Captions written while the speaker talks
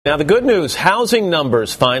Now, the good news, housing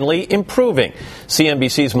numbers finally improving.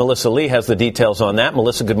 CNBC's Melissa Lee has the details on that.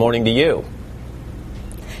 Melissa, good morning to you.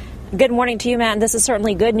 Good morning to you, Matt. This is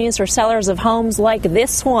certainly good news for sellers of homes like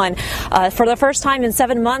this one. For the first time in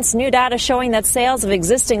 7 months, new data showing that sales of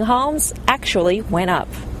existing homes actually went up.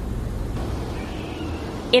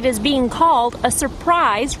 It is being called a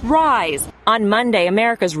surprise rise. On Monday,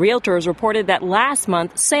 America's Realtors reported that last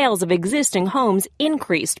month, sales of existing homes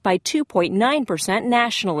increased by 2.9%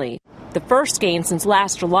 nationally. The first gain since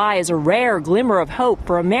last July is a rare glimmer of hope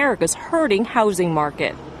for America's hurting housing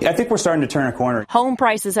market. I think we're starting to turn a corner. Home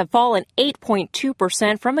prices have fallen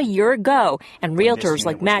 8.2% from a year ago, and realtors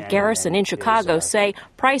like Matt Garrison in Chicago say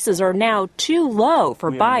prices are now too low for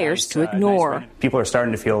buyers to ignore. People are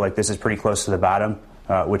starting to feel like this is pretty close to the bottom,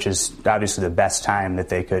 which is obviously the best time that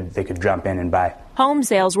they could jump in and buy. Home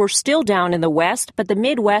sales were still down in the West, but the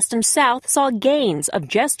Midwest and South saw gains of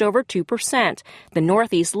just over 2%. The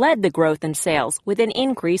Northeast led the growth in sales with an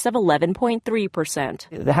increase of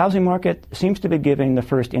 11.3%. The housing market seems to be giving the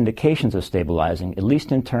first indications of stabilizing, at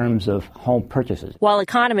least in terms of home purchases. While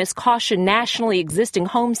economists caution nationally existing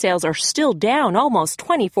home sales are still down almost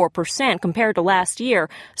 24% compared to last year,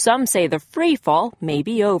 some say the free fall may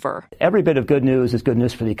be over. Every bit of good news is good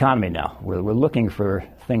news for the economy now. We're looking for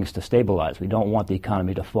things to stabilize. We don't want the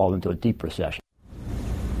economy to fall into a deep recession.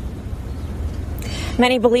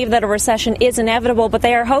 Many believe that a recession is inevitable, but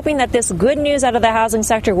they are hoping that this good news out of the housing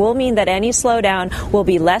sector will mean that any slowdown will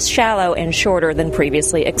be less shallow and shorter than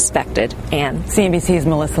previously expected. Ann. CNBC's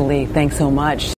Melissa Lee, thanks so much.